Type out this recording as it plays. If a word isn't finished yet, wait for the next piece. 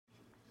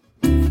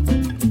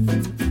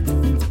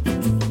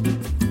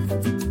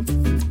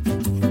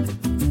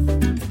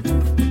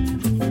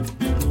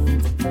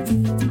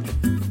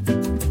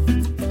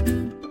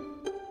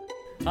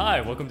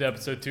welcome to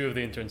episode 2 of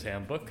the Intern's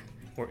Handbook,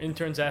 where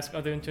interns ask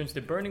other interns the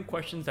burning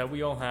questions that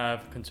we all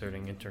have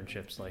concerning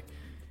internships, like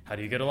how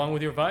do you get along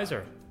with your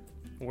advisor?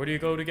 Where do you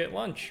go to get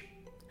lunch?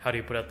 How do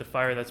you put out the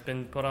fire that's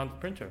been put on the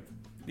printer?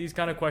 These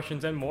kind of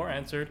questions and more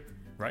answered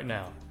right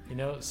now. You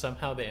know,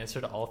 somehow the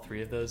answer to all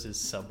three of those is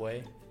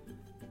Subway.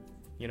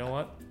 You know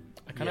what?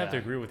 I kind of have to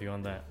agree with you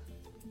on that.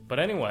 But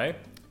anyway,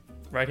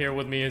 right here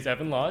with me is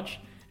Evan Lodge,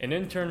 an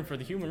intern for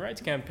the Human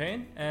Rights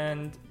Campaign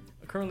and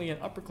currently an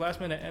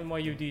upperclassman at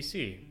NYU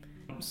DC.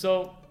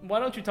 So why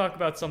don't you talk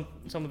about some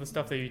of the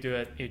stuff that you do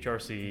at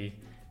HRC,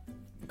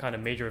 kind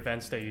of major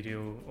events that you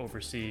do,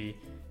 oversee,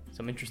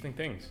 some interesting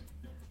things.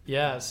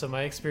 Yeah, so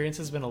my experience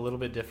has been a little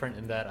bit different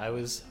in that I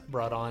was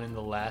brought on in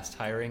the last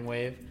hiring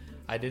wave.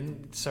 I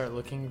didn't start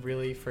looking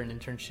really for an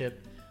internship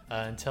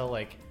until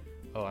I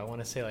want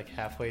to say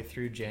halfway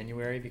through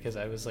January, because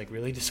I was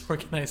really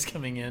disorganized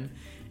coming in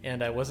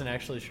and I wasn't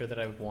actually sure that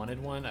I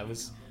wanted one. I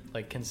was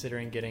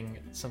considering getting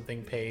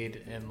something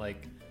paid and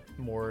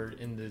more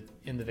in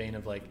the vein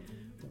of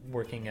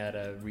working at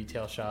a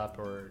retail shop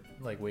or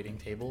waiting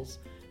tables.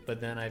 But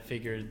then I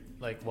figured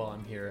while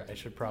I'm here, I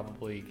should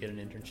probably get an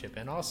internship,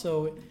 and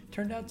also it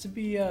turned out to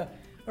be a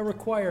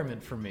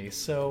requirement for me.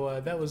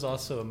 So that was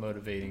also a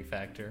motivating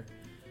factor.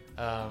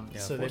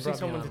 So they brought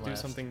someone to do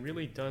something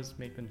really does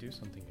make them do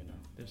something, you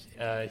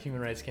know. Human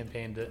Rights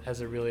Campaign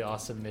has a really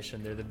awesome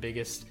mission. They're the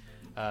biggest.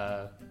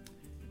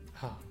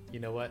 You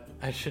know what?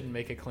 I shouldn't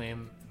make a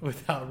claim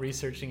without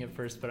researching it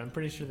first, but I'm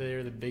pretty sure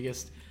they're the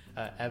biggest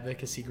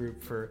advocacy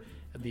group for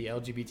the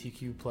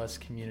LGBTQ plus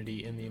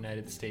community in the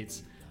United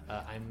States.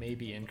 I may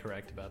be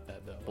incorrect about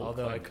that though,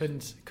 although I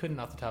couldn't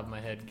off the top of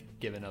my head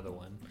give another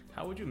one.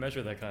 How would you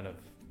measure that kind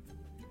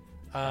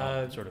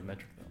of sort of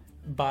metric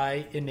though?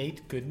 By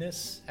innate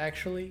goodness,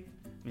 actually.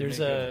 There's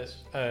a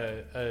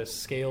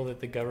scale that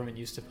the government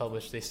used to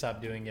publish. They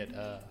stopped doing it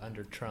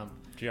under Trump.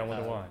 Gee, I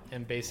wonder why.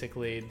 And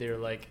basically,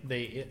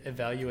 they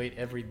evaluate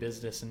every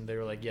business, and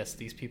they're like, yes,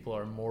 these people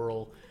are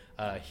moral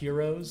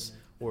heroes,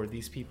 or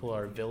these people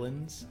are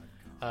villains.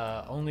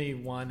 Only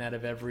one out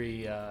of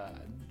every,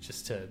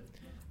 just to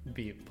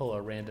pull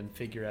a random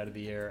figure out of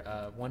the air,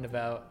 one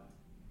about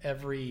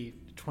every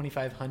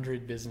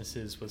 2,500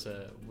 businesses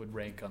would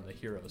rank on the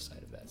hero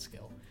side of that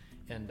scale.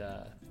 And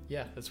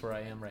that's where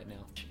I am right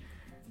now.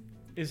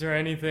 Is there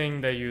anything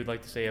that you'd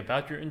like to say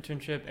about your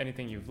internship?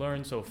 Anything you've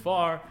learned so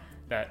far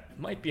that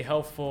might be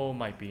helpful,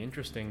 might be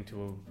interesting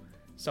to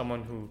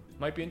someone who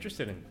might be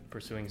interested in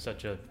pursuing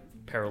such a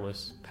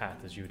perilous path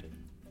as you did?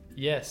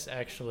 Yes,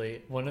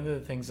 actually. One of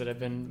the things that I've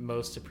been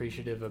most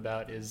appreciative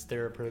about is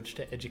their approach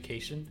to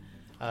education.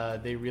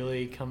 They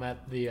really come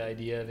at the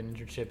idea of an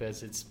internship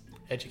as it's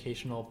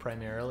educational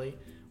primarily,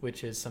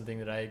 which is something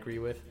that I agree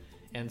with.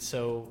 And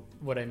so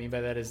what I mean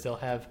by that is they'll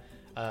have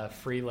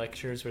free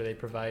lectures where they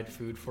provide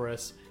food for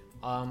us.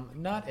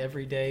 Not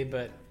every day,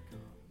 but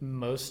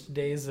most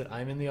days that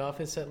I'm in the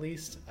office at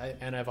least.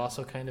 And I've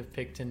also kind of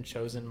picked and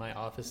chosen my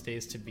office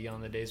days to be on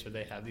the days where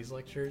they have these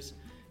lectures,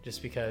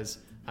 just because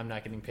I'm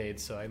not getting paid,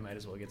 so I might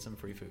as well get some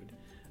free food.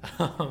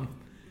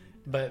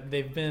 But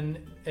they've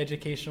been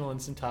educational in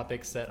some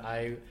topics that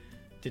I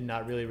did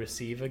not really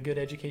receive a good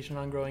education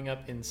on growing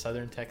up in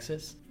southern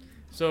Texas.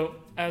 So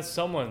as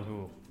someone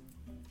who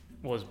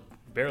was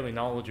barely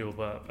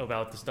knowledgeable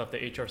about the stuff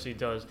that HRC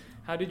does,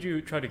 how did you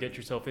try to get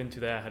yourself into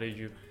that? How did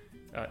you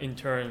in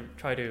turn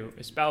try to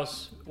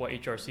espouse what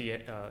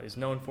HRC is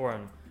known for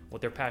and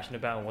what they're passionate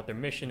about and what their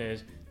mission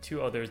is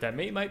to others that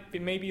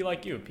may be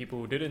like you, people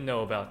who didn't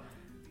know about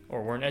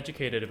or weren't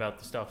educated about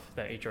the stuff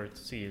that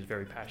HRC is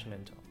very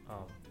passionate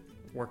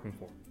working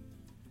for?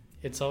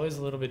 It's always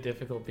a little bit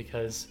difficult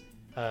because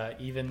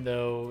even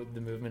though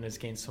the movement has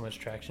gained so much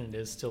traction, it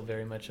is still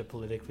very much a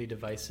politically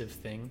divisive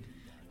thing.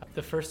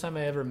 The first time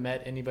I ever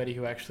met anybody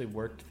who actually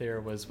worked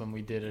there was when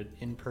we did an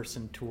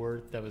in-person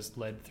tour that was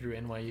led through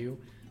NYU.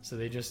 So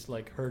they just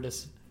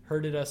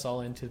herded us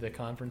all into the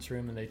conference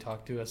room, and they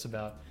talked to us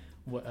about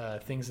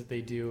things that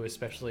they do,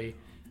 especially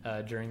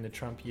during the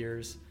Trump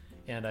years.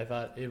 And I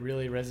thought it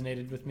really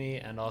resonated with me.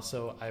 And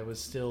also I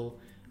still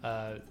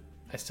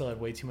had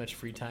way too much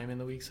free time in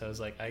the week. So I was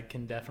like, I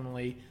can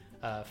definitely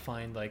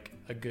find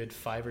a good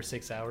 5 or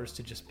 6 hours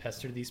to just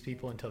pester these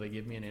people until they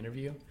give me an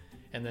interview.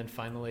 And then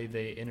finally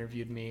they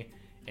interviewed me,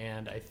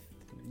 and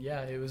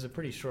it was a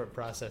pretty short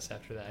process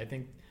after that. I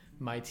think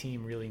my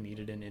team really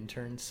needed an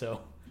intern,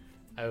 so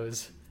I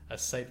was a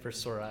sight for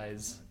sore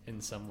eyes in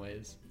some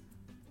ways.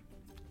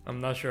 I'm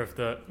not sure if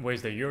the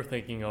ways that you're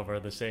thinking of are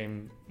the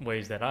same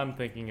ways that I'm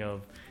thinking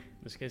of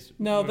in this case.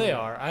 No, they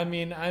are. I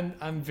mean,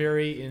 I'm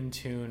very in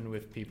tune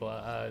with people.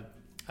 I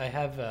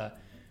have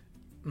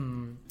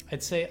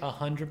I'd say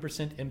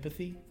 100%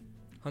 empathy.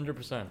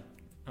 100%.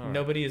 Right.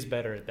 Nobody is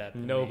better at that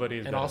than Nobody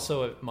me. is and better.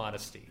 Also at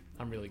modesty.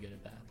 I'm really good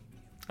at that.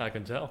 I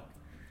can tell.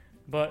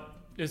 But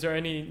is there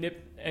any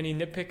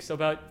nitpicks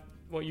about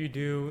what you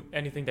do?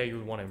 Anything that you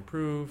would want to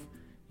improve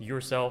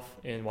yourself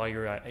in while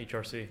you're at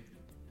HRC?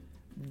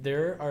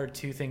 There are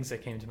two things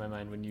that came to my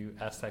mind when you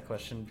asked that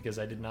question, because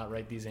I did not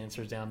write these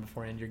answers down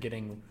beforehand. You're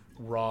getting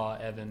raw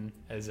Evan,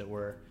 as it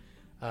were.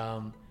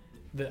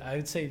 I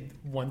would say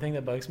one thing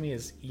that bugs me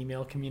is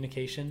email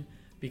communication,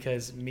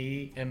 because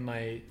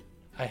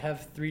I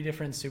have 3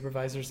 different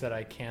supervisors that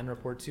I can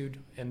report to,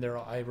 and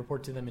I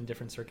report to them in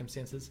different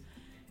circumstances.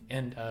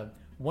 And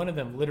one of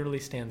them literally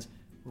stands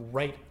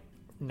right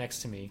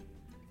next to me,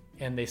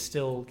 and they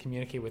still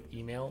communicate with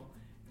email,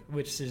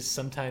 which is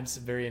sometimes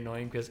very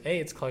annoying because A,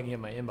 it's clogging up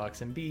my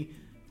inbox, and B,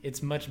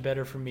 it's much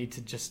better for me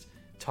to just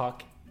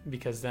talk,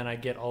 because then I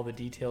get all the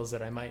details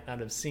that I might not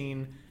have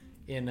seen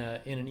in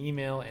an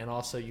email. And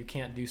also, you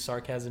can't do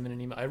sarcasm in an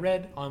email. I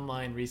read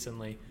online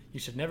recently, you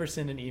should never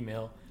send an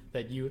email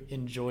that you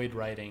enjoyed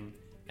writing,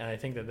 and I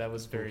think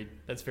that's very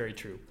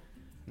true.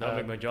 That would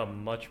make my job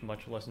much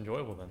less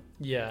enjoyable then.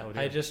 Yeah,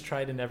 I just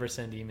try to never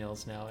send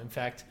emails now. In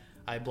fact,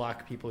 I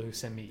block people who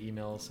send me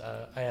emails.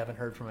 I haven't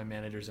heard from my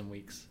managers in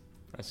weeks.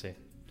 I see.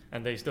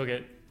 And they still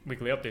get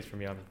weekly updates from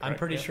you, correct? I'm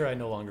pretty sure I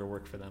no longer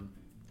work for them.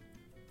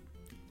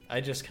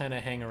 I just kind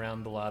of hang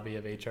around the lobby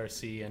of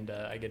HRC, and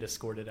I get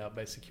escorted out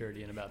by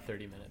security in about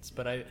 30 minutes.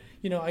 But I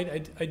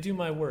do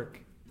my work.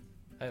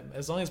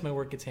 As long as my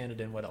work gets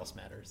handed in, what else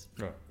matters?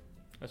 Right.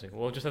 I see.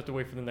 We'll just have to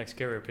wait for the next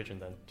carrier pigeon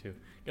then to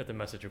get the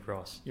message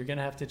across. You're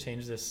gonna have to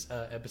change this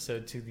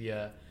episode to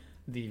the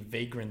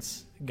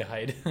Vagrant's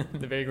Guide.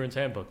 The Vagrant's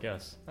Handbook,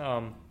 yes.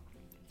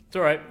 It's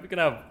all right. We can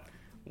have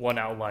one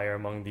outlier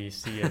among these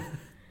sea of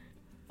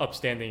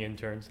upstanding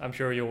interns. I'm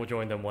sure you will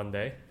join them one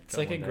day. It's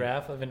like a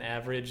graph of an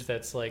average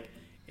that's like,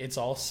 it's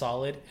all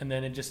solid, and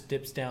then it just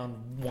dips down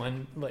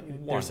one.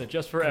 There's a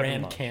just for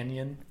Grand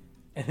Canyon,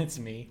 and it's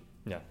me.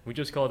 Yeah, we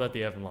just call that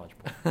the Evan Lodge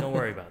Bowl. Don't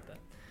worry about that.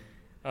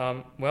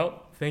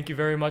 Well, thank you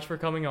very much for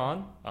coming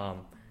on.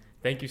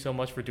 Thank you so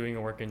much for doing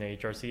your work in the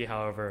HRC,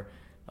 however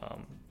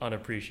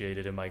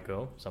unappreciated it might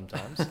go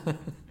sometimes.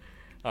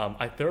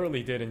 I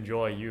thoroughly did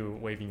enjoy you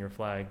waving your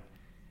flag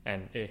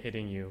and it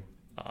hitting you.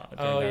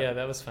 Yeah,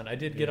 that was fun. I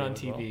did get on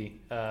TV.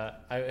 Well.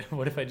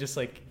 What if I just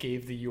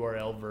gave the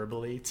URL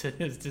verbally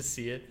to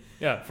see it?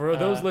 Yeah, for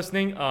those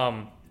listening,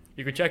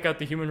 you can check out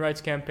the Human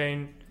Rights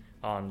Campaign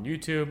on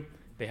YouTube.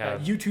 They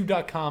have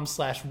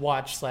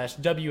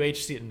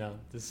youtube.com/watch/WHC. No,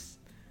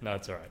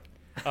 it's all right.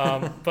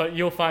 But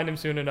you'll find him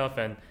soon enough,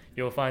 and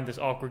you'll find this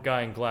awkward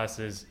guy in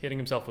glasses hitting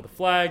himself with a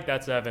flag.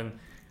 That's Evan.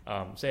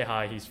 Say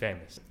hi. He's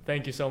famous.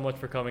 Thank you so much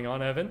for coming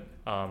on, Evan.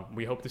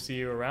 We hope to see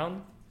you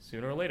around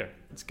sooner or later.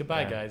 It's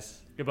goodbye,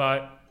 guys.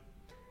 Goodbye.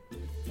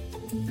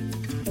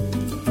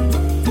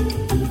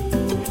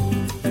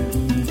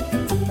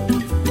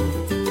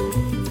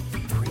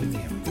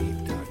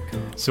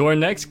 So our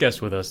next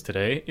guest with us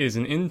today is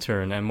an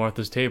intern at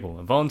Martha's Table,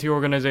 a volunteer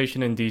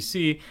organization in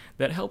DC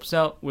that helps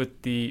out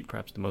with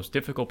perhaps the most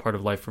difficult part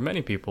of life for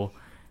many people,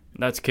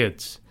 and that's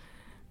kids.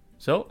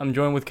 So I'm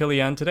joined with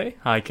Kellyanne today.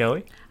 Hi,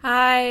 Kelly.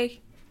 Hi.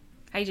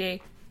 Hi,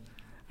 Jay.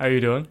 How are you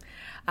doing?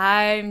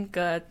 I'm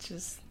good.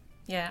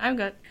 I'm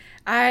good.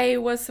 I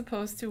was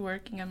supposed to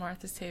working at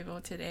Martha's Table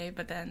today,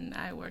 but then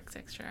I worked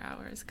extra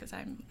hours because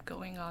I'm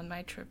going on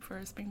my trip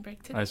for spring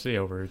break today. I see,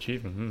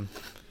 overachieving.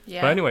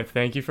 Yeah. But anyway,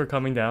 thank you for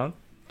coming down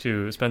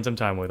to spend some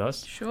time with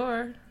us.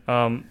 Sure.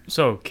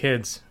 So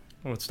kids,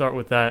 let's start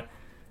with that.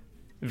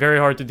 Very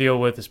hard to deal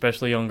with,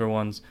 especially younger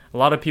ones. A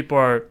lot of people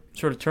are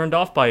sort of turned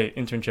off by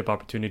internship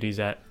opportunities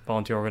at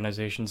volunteer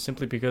organizations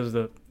simply because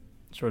of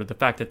the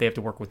fact that they have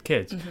to work with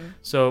kids. Mm-hmm.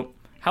 So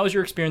how's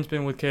your experience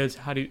been with kids?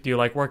 How do you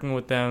like working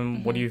with them?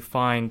 Mm-hmm. What do you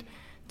find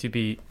to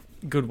be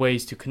good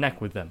ways to connect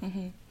with them?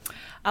 Mm-hmm.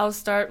 I'll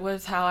start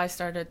with how I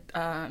started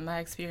my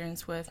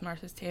experience with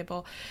Martha's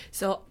Table.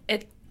 So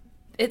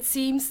it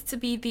seems to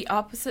be the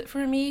opposite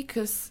for me,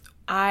 because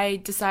I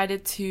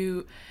decided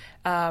to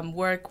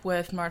work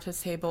with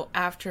Martha's Table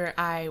after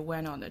I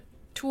went on a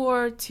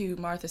tour to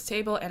Martha's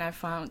Table, and I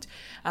found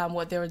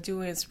what they were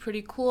doing is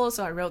pretty cool.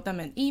 So I wrote them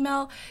an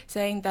email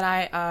saying that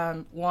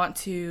I want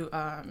to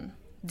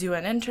do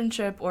an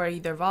internship or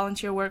either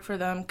volunteer work for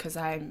them because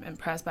I'm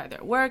impressed by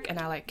their work and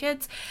I like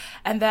kids.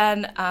 And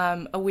then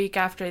a week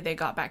after, they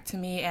got back to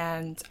me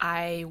and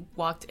I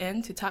walked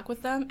in to talk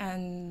with them,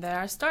 and there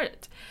I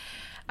started.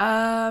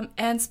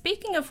 And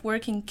speaking of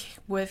working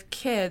with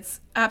kids,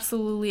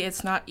 absolutely,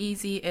 it's not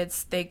easy.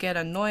 They get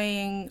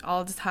annoying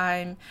all the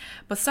time,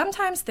 but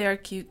sometimes they're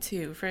cute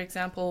too. For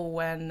example,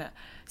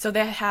 so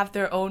they have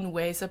their own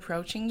ways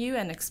approaching you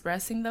and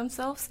expressing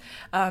themselves.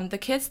 The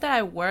kids that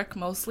I work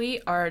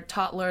mostly are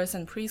toddlers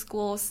and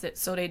preschools,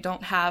 so they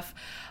don't have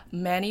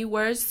many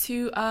words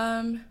to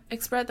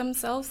express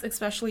themselves,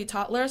 especially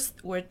toddlers,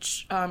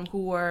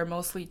 who are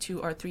mostly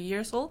 2 or 3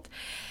 years old.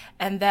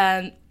 And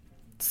then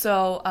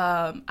So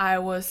I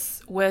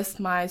was with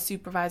my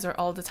supervisor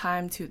all the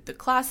time to the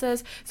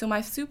classes. So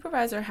my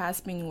supervisor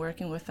has been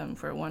working with them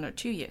for 1 or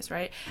 2 years,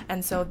 right?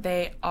 And so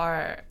the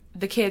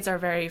kids are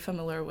very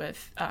familiar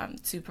with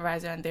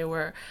supervisor, and they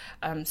were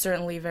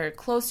certainly very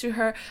close to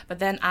her. But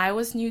then I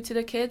was new to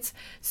the kids.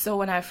 So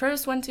when I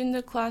first went in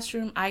the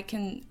classroom, I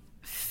can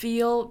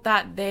feel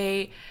that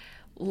they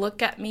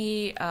look at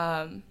me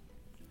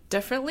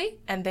differently,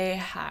 and they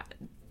had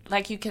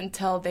like you can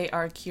tell they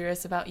are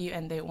curious about you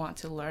and they want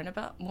to learn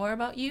more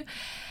about you.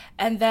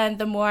 And then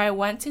the more I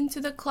went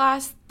into the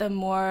class, the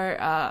more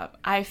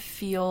I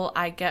feel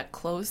I get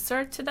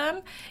closer to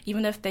them,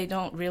 even if they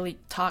don't really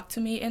talk to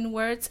me in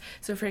words.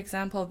 So for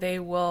example, they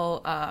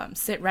will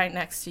sit right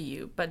next to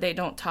you, but they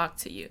don't talk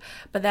to you.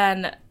 But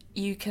then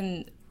you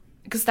can,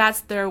 because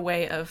that's their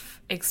way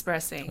of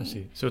expressing. I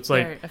see. So it's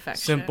like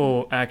affection.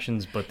 Simple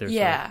actions, but they're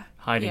sort of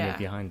hiding it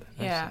behind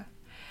that. Yeah.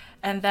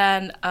 And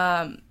then,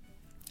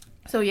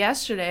 so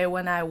yesterday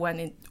when I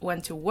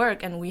went to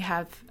work and we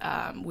had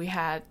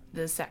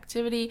this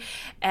activity,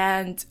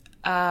 and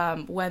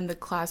when the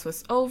class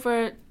was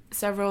over,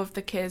 several of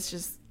the kids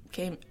just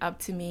came up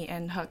to me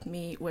and hugged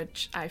me,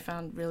 which I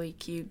found really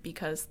cute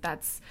because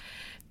that's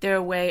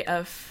their way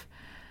of,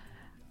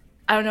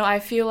 I don't know, I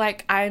feel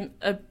like I'm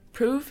a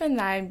proof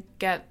and I'm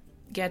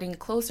getting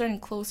closer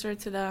and closer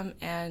to them,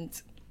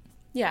 and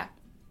yeah,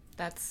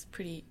 that's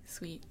pretty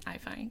sweet, I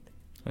find.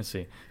 I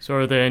see. So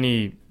are there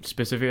any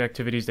specific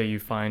activities that you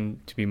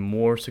find to be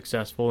more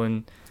successful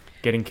in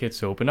getting kids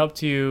to open up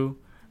to you?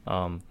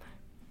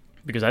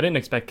 Because I didn't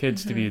expect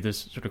kids to be this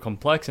sort of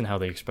complex in how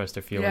they express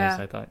their feelings. Yeah.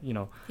 I thought,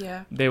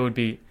 they would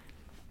be,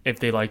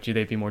 if they liked you,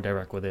 they'd be more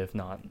direct with it. If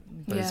not,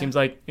 but it seems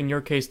like in your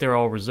case, they're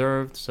all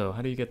reserved. So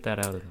how do you get that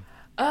out of them?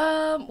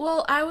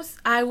 Well,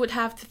 I would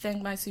have to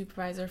thank my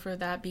supervisor for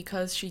that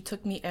because she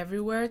took me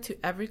everywhere to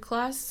every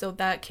class so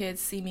that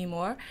kids see me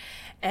more.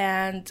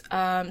 And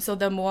so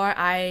the more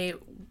I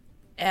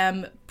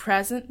am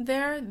present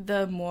there,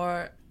 the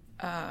more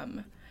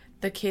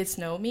the kids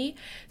know me.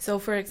 So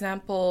for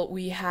example,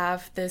 we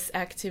have this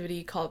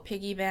activity called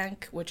piggy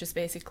bank, which is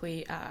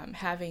basically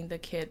having the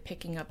kid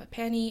picking up a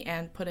penny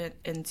and put it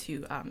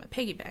into a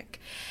piggy bank.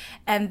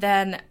 And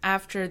then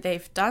after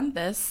they've done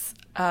this,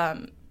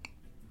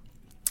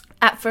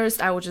 at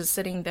first, I was just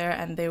sitting there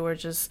and they were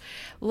just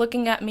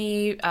looking at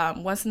me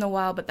once in a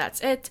while, but that's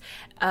it.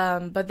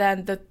 But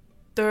then the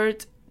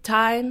third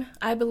time,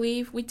 I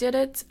believe we did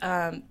it,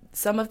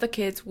 some of the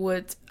kids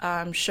would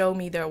show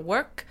me their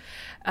work,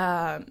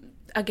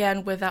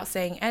 again, without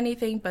saying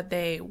anything, but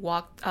they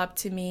walked up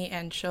to me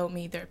and showed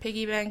me their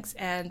piggy banks.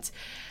 And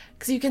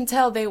because you can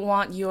tell they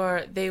want you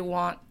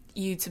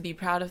to be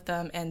proud of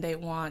them, and they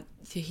want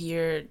to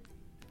hear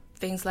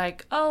things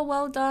like, oh,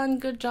 well done,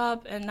 good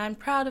job, and I'm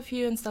proud of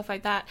you, and stuff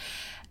like that.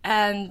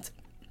 And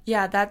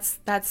yeah, that's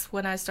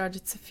when I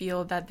started to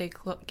feel that they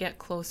get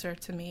closer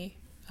to me.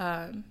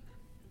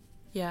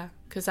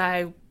 Because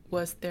I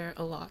was there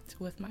a lot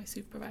with my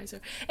supervisor.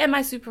 And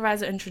my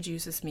supervisor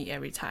introduces me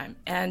every time.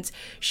 And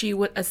she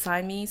would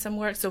assign me some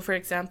work. So for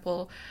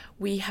example,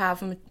 we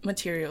have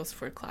materials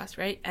for class,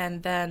 right?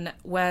 And then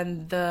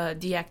when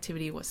the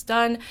activity was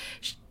done,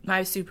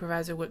 my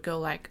supervisor would go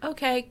like,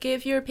 okay,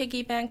 give your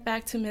piggy bank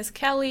back to Miss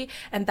Kelly.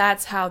 And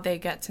that's how they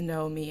get to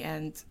know me.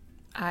 And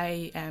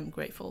I am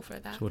grateful for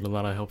that. So with a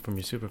lot of help from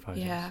your supervisor.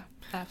 Yeah,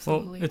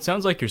 absolutely. Well, it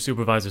sounds like your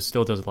supervisor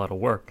still does a lot of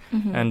work.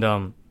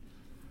 And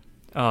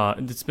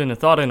it's been a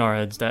thought in our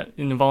heads that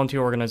in a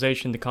volunteer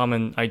organization, the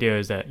common idea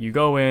is that you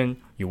go in,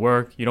 you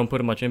work, you don't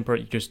put in much input,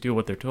 you just do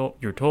what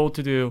you're told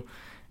to do,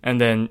 and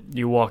then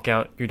you walk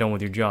out, you're done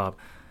with your job.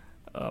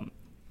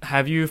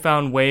 Have you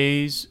found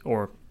ways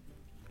or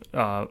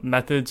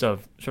methods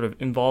of sort of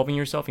involving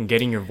yourself and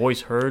getting your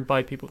voice heard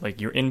by people, like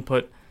your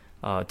input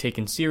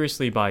taken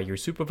seriously by your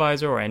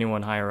supervisor or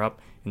anyone higher up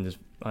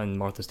in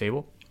Martha's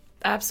Table?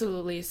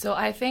 Absolutely. So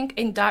I think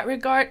in that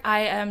regard,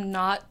 I am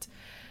not...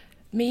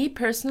 Me,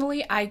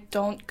 personally, I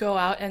don't go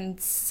out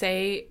and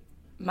say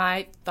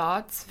my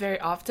thoughts very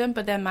often,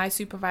 but then my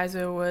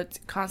supervisor would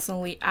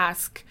constantly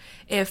ask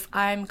if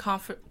I'm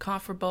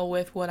comfortable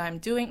with what I'm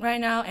doing right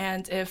now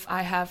and if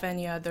I have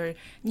any other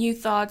new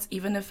thoughts,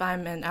 even if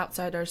I'm an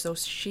outsider. So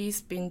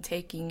she's been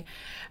taking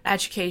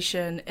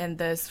education in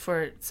this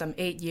for some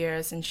 8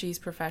 years and she's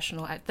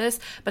professional at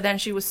this, but then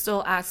she would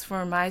still ask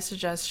for my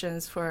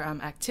suggestions for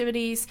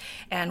activities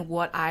and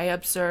what I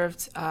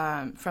observed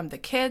from the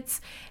kids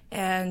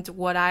and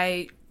what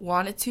I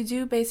wanted to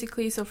do,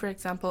 basically. So for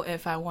example,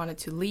 if I wanted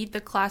to lead the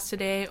class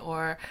today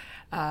or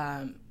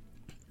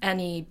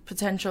any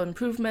potential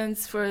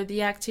improvements for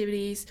the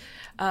activities,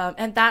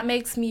 and that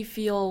makes me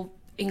feel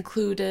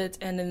included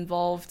and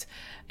involved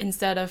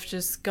instead of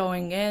just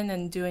going in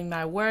and doing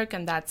my work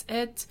and that's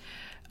it.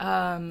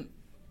 That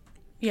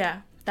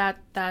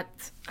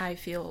I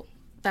feel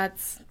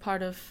that's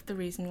part of the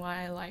reason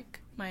why I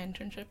like my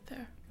internship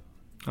there.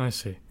 I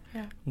see.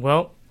 Yeah.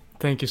 Well,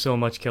 thank you so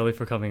much, Kelly,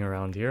 for coming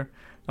around here.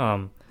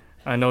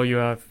 I know you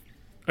have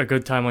a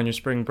good time on your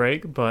spring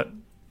break, but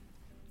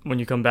when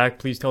you come back,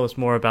 please tell us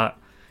more about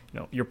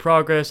your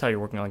progress, how you're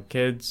working on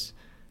kids,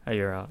 how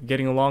you're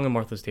getting along in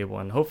Martha's Table,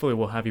 and hopefully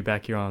we'll have you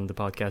back here on the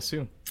podcast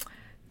soon.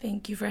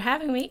 Thank you for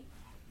having me.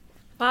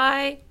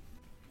 Bye.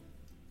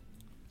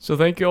 So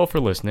thank you all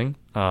for listening.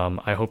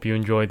 I hope you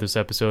enjoyed this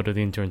episode of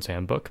the Intern's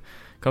Handbook.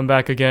 Come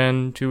back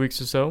again 2 weeks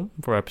or so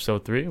for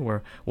episode 3,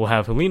 where we'll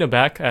have Helena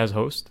back as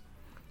host.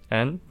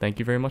 And thank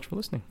you very much for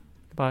listening.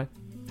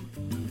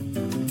 Goodbye.